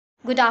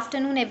Good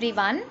afternoon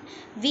everyone.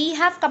 We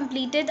have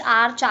completed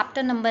our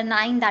chapter number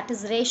 9, that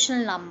is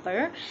rational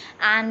number,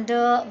 and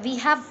we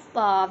had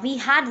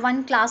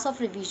one class of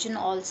revision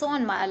also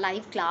on my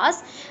live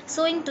class.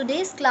 So in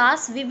today's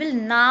class we will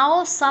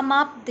now sum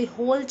up the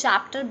whole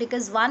chapter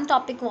because one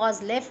topic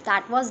was left,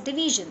 that was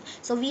division.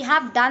 So we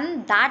have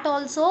done that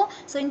also.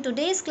 So in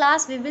today's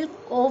class we will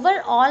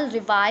overall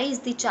revise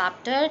the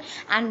chapter,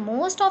 and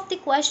most of the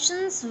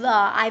questions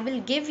I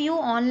will give you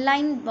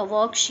online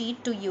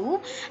worksheet to you,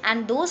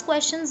 and those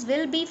questions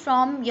will be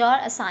from your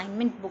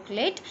assignment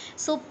booklet.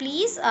 So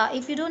please,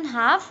 if you don't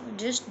have,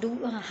 just do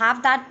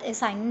have that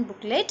assignment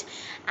booklet.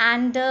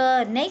 And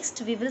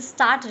next we will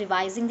start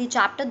revising the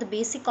chapter, the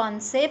basic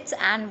concepts,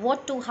 and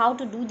how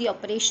to do the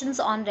operations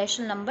on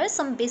rational numbers,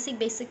 some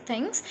basic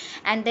things,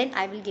 and then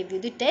I will give you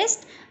the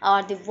test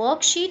or the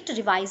worksheet,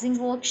 revising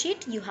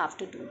worksheet. You have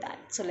to do that.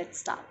 So let's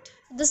start.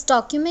 This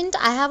document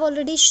I have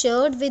already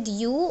shared with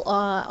you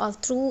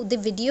through the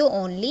video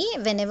only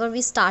whenever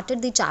we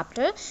started the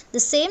chapter. The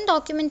same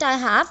document I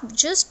have,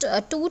 just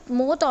 2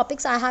 more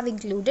topics I have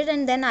included,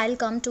 and then I'll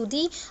come to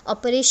the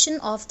operation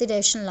of the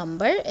rational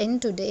number in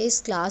today's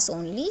class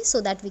only,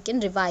 so that we can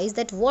revise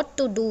that what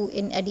to do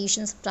in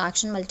addition,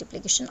 subtraction,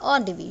 multiplication और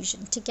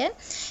division. ठीक है,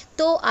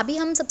 तो अभी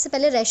हम सबसे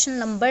पहले rational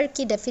number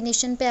की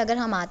definition पे अगर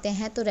हम आते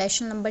हैं तो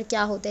रैशनल नंबर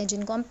क्या होते हैं,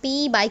 जिनको हम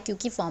P बाई Q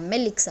की फॉर्म में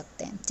लिख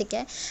सकते हैं. ठीक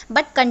है,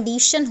 बट कंडीशन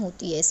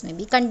होती है इसमें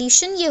भी.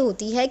 कंडीशन ये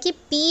होती है कि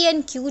P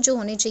एंड Q जो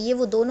होने चाहिए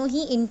वो दोनों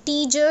ही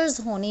इंटीजर्स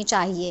होने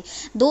चाहिए.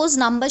 Those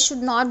numbers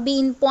should not be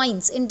in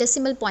points, in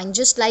decimal point.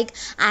 Just like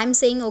I am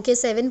saying okay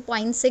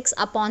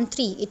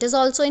 7.6/3, it is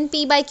also in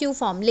P by Q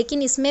form,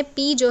 लेकिन इसमें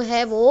P जो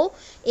है वो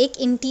एक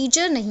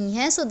इंटीजर नहीं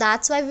है. So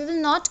that's why we will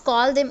not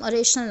call them a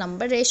rational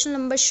number. Rational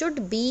number should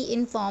be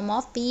in form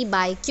of P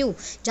by Q,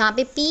 जहाँ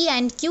पे P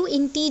एंड Q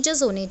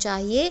इंटीजर्स होने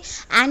चाहिए,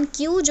 एंड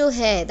Q जो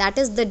है that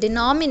is the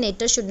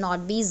denominator should not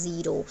be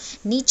 0.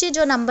 नीचे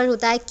जो number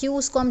होता है Q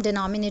उसको हम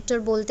डिनोमिनेटर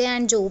बोलते हैं,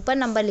 एंड जो ऊपर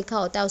नंबर लिखा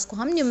होता है उसको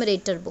हम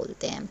न्यूमरेटर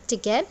बोलते हैं.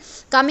 ठीक है,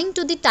 coming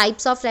to the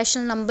types of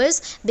rational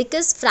numbers,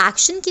 because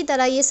fraction की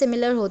तरह ये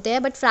सिमिलर होते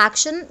हैं, बट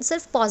फ्रैक्शन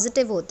सिर्फ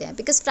पॉजिटिव होते हैं,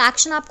 बिकॉज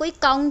फ्रैक्शन आपको एक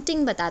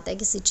काउंटिंग बताता है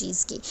किसी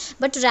चीज़ की.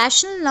 बट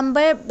रैशनल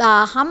नंबर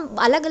हम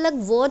अलग अलग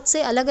वर्ड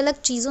से, अलग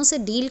अलग चीज़ों से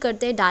डील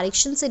करते हैं,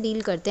 डायरेक्शन से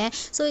डील करते हैं.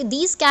 So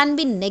these can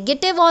be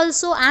negative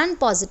also and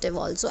positive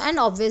also, and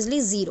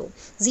obviously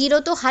zero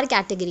तो हर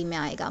कैटेगरी में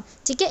आएगा.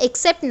 ठीक है,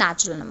 एक्सेप्ट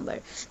नेचुरल नंबर.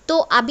 तो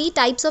अभी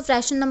टाइप्स ऑफ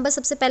रैशनल नंबर,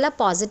 सबसे पहला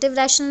पॉजिटिव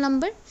रैशनल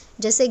नंबर,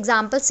 जैसे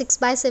एग्जाम्पल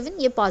 6/7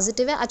 ये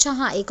पॉजिटिव है. अच्छा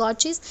हाँ, एक और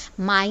चीज़,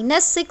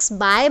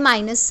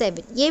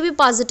 -6/-7 ये भी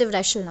पॉजिटिव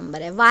रैशनल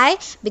नंबर है. वाई?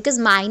 बिकॉज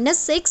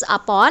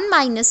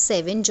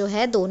 -6/-7 जो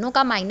है, दोनों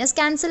का माइनस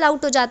कैंसिल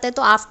आउट हो जाता है,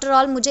 तो आफ्टर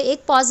ऑल मुझे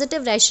एक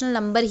पॉजिटिव रैशनल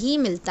नंबर ही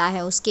मिलता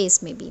है उस केस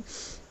में भी.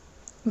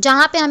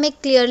 जहाँ पे हमें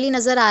क्लियरली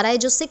नज़र आ रहा है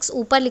जो 6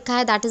 ऊपर लिखा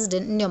है दैट इज़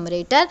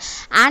न्यूमरेटर,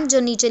 एंड जो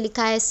नीचे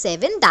लिखा है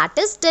 7 दैट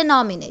इज़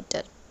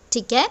डिनोमिनेटर.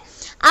 ठीक है,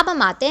 अब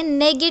हम आते हैं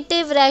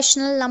नेगेटिव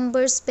रैशनल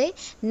नंबर्स पे.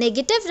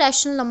 नेगेटिव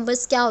रैशनल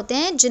नंबर्स क्या होते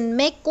हैं,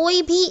 जिनमें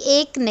कोई भी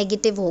एक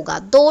नेगेटिव होगा,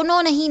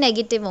 दोनों नहीं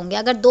नेगेटिव होंगे.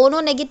 अगर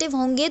दोनों नेगेटिव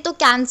होंगे तो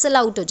कैंसिल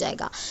आउट हो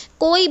जाएगा.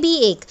 कोई भी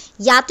एक,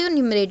 या तो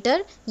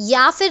न्यूमरेटर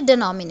या फिर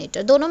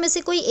डिनोमिनेटर, दोनों में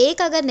से कोई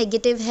एक अगर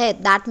नेगेटिव है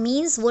दैट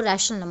मीन्स वो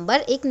रैशनल नंबर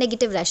एक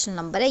नेगेटिव रैशनल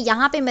नंबर है.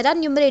 यहाँ पे मेरा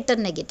न्यूमरेटर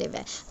नेगेटिव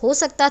है, हो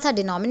सकता था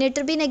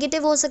डिनोमिनेटर भी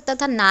नेगेटिव हो सकता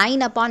था,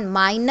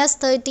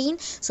 9/-13,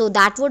 so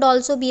that would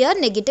also be a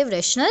negative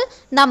rational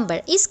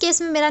number. इस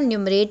केस में मेरा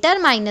न्यूमरेटर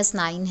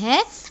 -9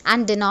 है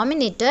एंड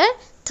डिनोमिनेटर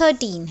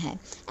 13 है.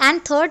 एंड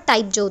थर्ड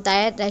टाइप जो होता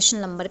है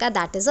रैशनल नंबर का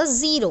दैट इज़ अ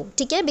 0.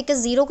 ठीक है, बिकॉज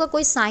 0 का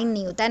कोई साइन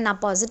नहीं होता है, ना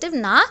पॉजिटिव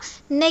ना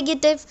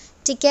नेगेटिव.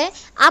 ठीक है,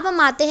 अब हम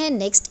आते हैं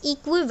नेक्स्ट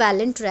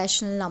इक्विवेलेंट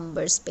रैशनल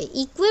नंबर्स पे.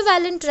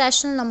 इक्विवेलेंट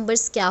रैशनल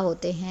नंबर्स क्या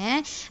होते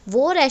हैं,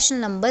 वो रैशनल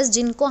नंबर्स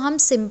जिनको हम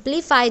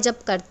सिंप्लीफाई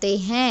जब करते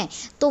हैं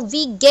तो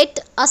we get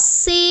a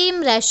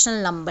same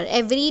rational number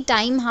every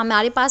time.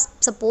 हमारे पास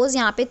सपोज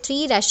यहाँ पे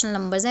 3 रैशनल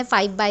नंबर्स हैं,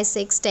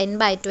 5/6,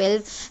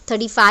 10/12,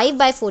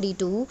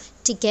 35/42.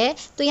 ठीक है,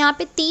 तो यहाँ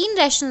पे 3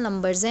 रैशनल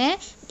नंबर्स हैं.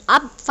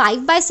 अब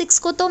 5/6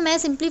 को तो मैं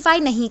सिंप्लीफाई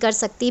नहीं कर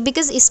सकती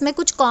बिकॉज इसमें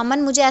कुछ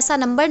कॉमन मुझे ऐसा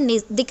नंबर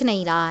दिख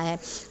नहीं रहा है,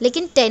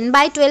 लेकिन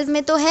 10/12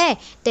 में तो है.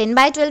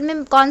 10/12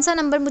 में कौन सा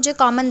नंबर मुझे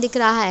कॉमन दिख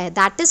रहा है,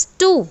 दैट इज़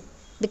 2,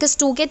 बिकॉज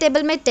 2 के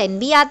टेबल में 10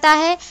 भी आता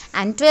है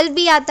एंड 12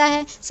 भी आता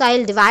है. सो I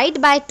will divide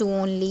by 2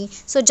 only.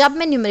 सो जब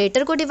मैं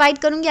न्यूमरेटर को डिवाइड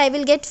करूँगी आई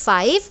विल गेट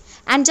 5,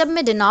 एंड जब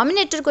मैं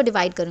डिनोमिनेटर को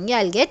डिवाइड करूँगी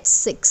आई विल गेट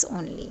 6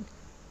 ओनली.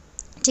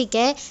 ठीक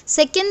है,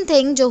 सेकेंड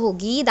थिंग जो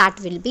होगी that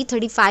will be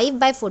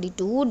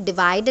 35/42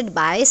 divided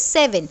by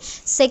 7.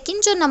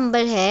 Second जो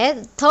नंबर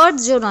है, थर्ड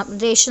जो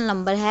रेशनल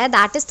नंबर है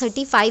दैट इज़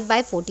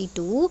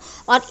 35/42,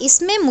 और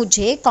इसमें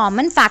मुझे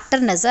कॉमन फैक्टर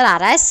नज़र आ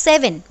रहा है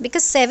 7,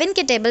 बिकॉज 7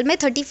 के टेबल में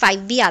 35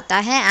 भी आता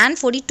है एंड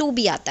 42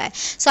 भी आता है.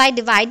 सो I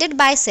divided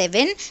by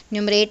 7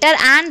 numerator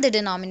and the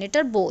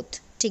denominator both.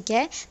 ठीक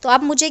है, तो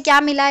अब मुझे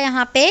क्या मिला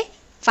यहाँ पे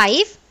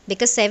 5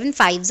 बिकॉज 7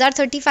 5s आर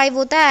 35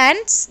 होता है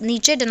एंड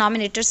नीचे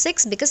डिनोमिनेटर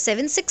 6 बिकॉज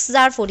 7 6s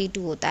आर 42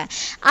 होता है।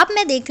 अब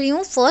मैं देख रही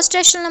हूँ first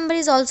rational number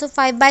is also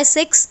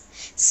 5/6,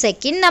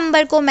 second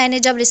number को मैंने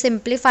जब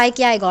सिंप्लीफाई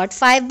किया I got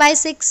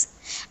 5/6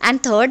 and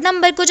third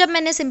number को जब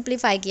मैंने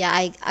सिंप्लीफाई किया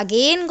I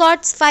again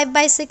got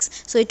 5/6.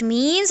 So it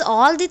means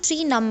all the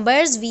three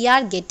numbers we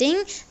are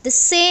getting the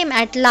same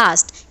at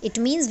last. It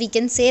means we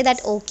can say that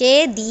okay,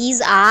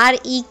 these are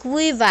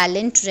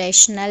equivalent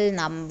rational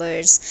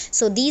numbers.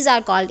 So these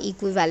are called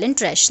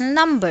equivalent rational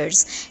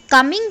numbers.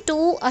 Coming to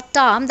a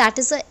term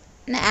that is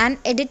an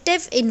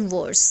additive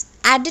inverse.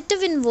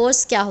 Additive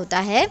inverse क्या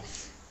होता है?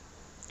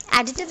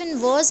 Additive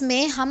inverse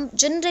में हम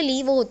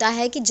generally वो होता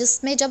है कि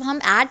जिसमें जब हम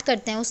ऐड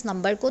करते हैं उस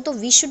नंबर को तो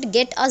we should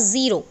get a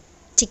zero.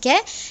 ठीक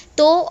है,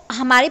 तो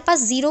हमारे पास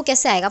ज़ीरो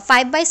कैसे आएगा?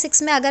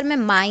 5/6 में अगर मैं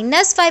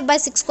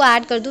 -5/6 को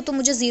ऐड कर दूँ तो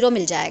मुझे ज़ीरो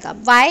मिल जाएगा.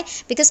 वाई?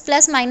 बिकॉज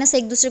प्लस माइनस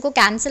एक दूसरे को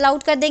कैंसिल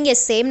आउट कर देंगे,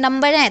 सेम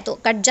नंबर हैं तो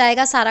कट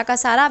जाएगा सारा का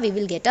सारा, we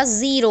will get a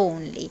zero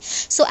only.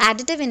 So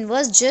additive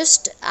inverse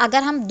just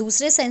अगर हम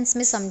दूसरे सेंस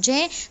में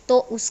समझें तो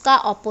उसका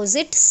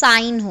ऑपोजिट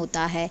साइन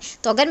होता है.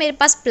 तो अगर मेरे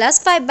पास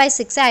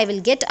 +5/6 है I will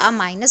get a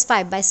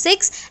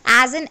 -5/6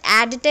 as an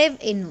additive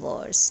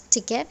inverse.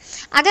 ठीक है,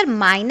 अगर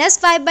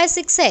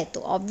 -5/6 है तो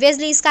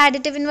ऑब्वियसली इसका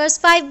एडिटिव इन्वर्स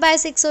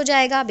 5/6 हो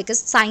जाएगा बिकॉज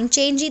साइन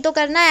चेंज ही तो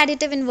करना है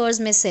एडिटिव इन्वर्स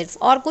में, सिर्फ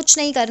और कुछ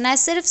नहीं करना है,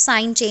 सिर्फ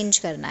साइन चेंज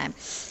करना है.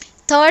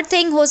 थर्ड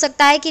थिंग हो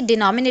सकता है कि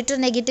डिनोमिनेटर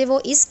नेगेटिव हो.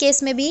 इस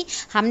केस में भी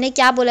हमने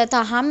क्या बोला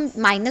था, हम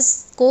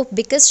माइनस को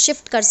बिकॉज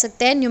शिफ्ट कर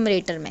सकते हैं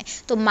न्यूमरेटर में.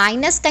 तो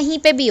माइनस कहीं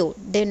पे भी हो,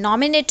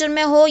 डिनोमिनेटर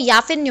में हो या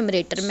फिर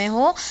न्यूमरेटर में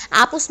हो,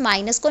 आप उस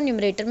माइनस को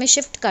न्यूमरेटर में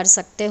शिफ्ट कर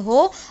सकते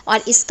हो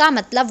और इसका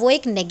मतलब वो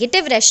एक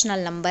नेगेटिव रैशनल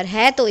नंबर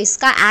है तो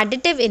इसका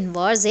एडिटिव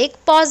इन्वर्स एक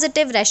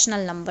पॉजिटिव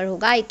रैशनल नंबर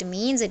होगा. It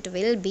means it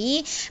will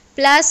be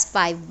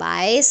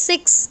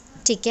 +5/6.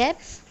 ठीक है,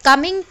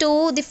 coming to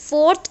the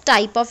fourth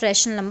type of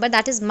rational number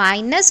that is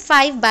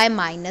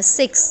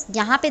 -5/-6.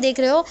 यहाँ पे देख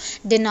रहे हो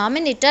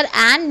डिनोमिनेटर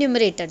एंड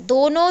न्यूमरेटर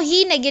दोनों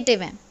ही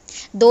नेगेटिव हैं.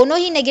 दोनों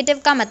ही नेगेटिव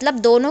का मतलब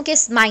दोनों के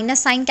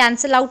माइनस साइन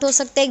कैंसिल आउट हो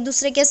सकते हैं एक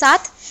दूसरे के साथ.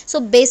 सो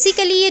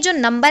बेसिकली ये जो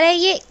नंबर है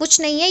ये कुछ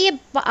नहीं है, ये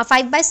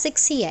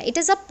 5/6 ही है. It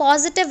is a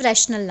positive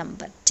rational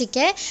number. ठीक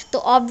है, तो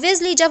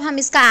ऑब्वियसली जब हम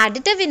इसका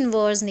एडिटिव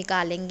इन्वर्स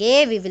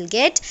निकालेंगे we will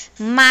get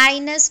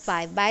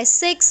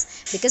 -5/6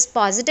 because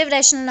positive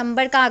rational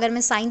number का अगर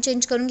मैं साइन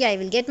चेंज करूंगी I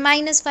will get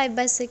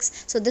 -5/6.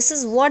 So this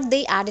is what the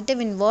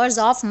additive inverse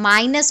of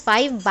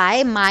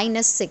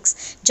 -5/-6.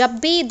 जब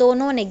भी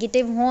दोनों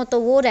नेगेटिव हों तो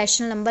वो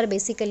rational number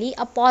basically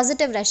a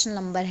positive rational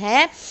number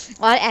है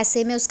और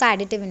ऐसे में उसका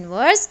एडिटिव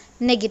इन्वर्स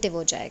नेगेटिव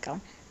हो जाएगा.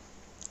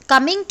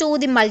 Coming to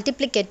the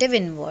multiplicative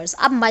inverse.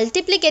 अब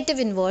मल्टीप्लिकेटिव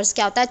इन्वर्स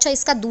क्या होता है? अच्छा,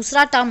 इसका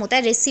दूसरा टर्म होता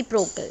है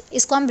रेसिप्रोकल.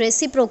 इसको हम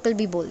रेसिप्रोकल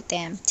भी बोलते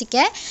हैं. ठीक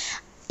है,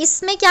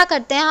 इसमें क्या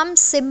करते हैं हम,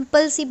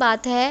 सिंपल सी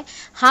बात है,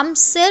 हम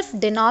सिर्फ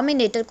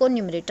डिनोमिनेटर को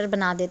न्यूमरेटर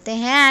बना देते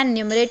हैं एंड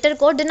न्यूमरेटर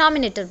को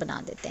डिनोमिनेटर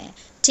बना देते हैं.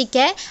 ठीक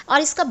है,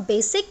 और इसका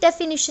बेसिक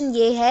डेफिनेशन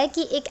ये है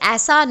कि एक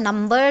ऐसा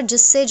नंबर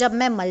जिससे जब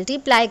मैं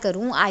मल्टीप्लाई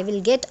करूं I will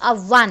get a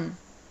 1.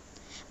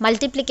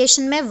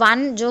 Multiplication में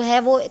 1 जो है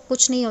वो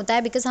कुछ नहीं होता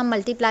है बिकॉज हम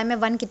मल्टीप्लाई में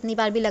 1 कितनी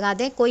बार भी लगा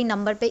दें कोई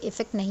नंबर पे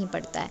इफेक्ट नहीं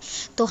पड़ता है.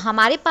 तो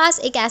हमारे पास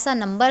एक ऐसा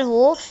नंबर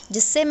हो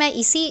जिससे मैं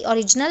इसी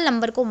ओरिजिनल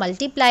नंबर को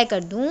मल्टीप्लाई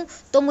कर दूं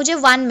तो मुझे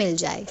 1 मिल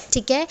जाए.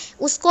 ठीक है,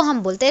 उसको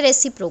हम बोलते हैं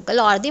रेसिप्रोकल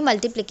और द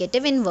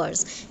मल्टीप्लिकेटिव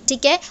इन्वर्स.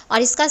 ठीक है,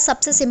 और इसका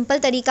सबसे सिंपल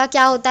तरीका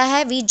क्या होता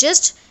है, we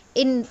just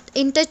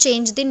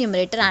interchange the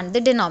numerator and the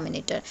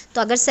denominator.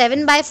 तो अगर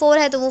 7/4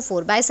 है तो वो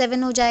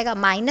 4/7 हो जाएगा,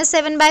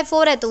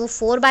 -7/4 है तो वो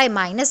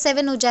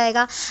 4/-7 हो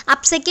जाएगा.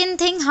 अब सेकेंड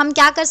थिंग हम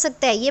क्या कर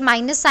सकते हैं, ये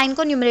माइनस साइन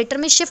को न्यूमरेटर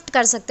में शिफ्ट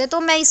कर सकते हैं तो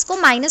मैं इसको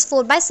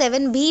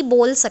 -4/7 भी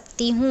बोल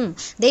सकती हूँ.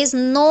 There is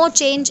no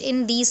change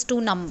in these two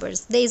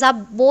numbers, they is are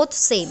both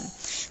same.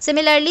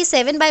 Similarly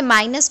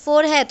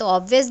 7/-4 है तो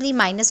ऑब्वियसली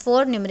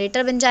 -4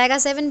 न्यूमरेटर बन जाएगा,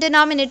 7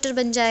 डिनोमिनेटर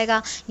बन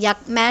जाएगा. या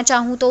मैं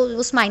चाहूँ तो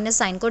उस माइनस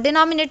साइन को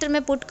डिनोमिनेटर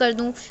में पुट कर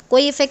दूँ,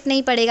 कोई इफेक्ट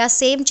नहीं पड़ेगा,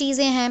 सेम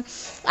चीज़ें हैं.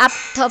 अब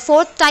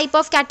fourth type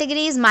of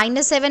category is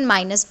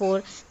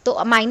 -7/-4. तो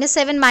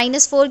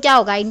 -7/-4 क्या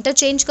होगा,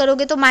 इंटरचेंज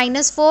करोगे तो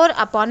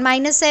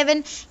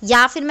 -4/-7,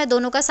 या फिर मैं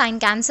दोनों का साइन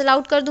कैंसिल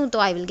आउट कर दूं तो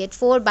आई विल गेट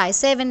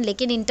 4/7.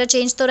 लेकिन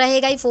इंटरचेंज तो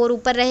रहेगा ही, 4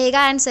 ऊपर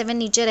रहेगा एंड 7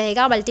 नीचे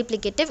रहेगा.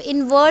 मल्टीप्लिकेटिव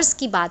इन्वर्स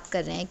की बात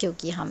कर रहे हैं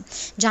क्योंकि हम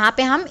जहाँ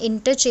पे हम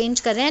इंटरचेंज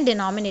कर रहे हैं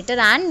डिनोमिनेटर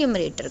एंड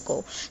न्यूमरेटर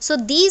को. So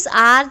these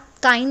are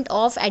kind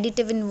of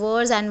additive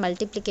inverse and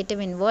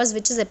multiplicative inverse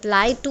which is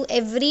applied to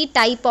every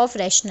type of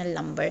rational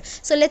number.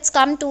 So let's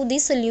come to the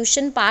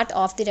solution part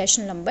of the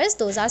rational numbers.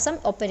 Those are some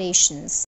operations.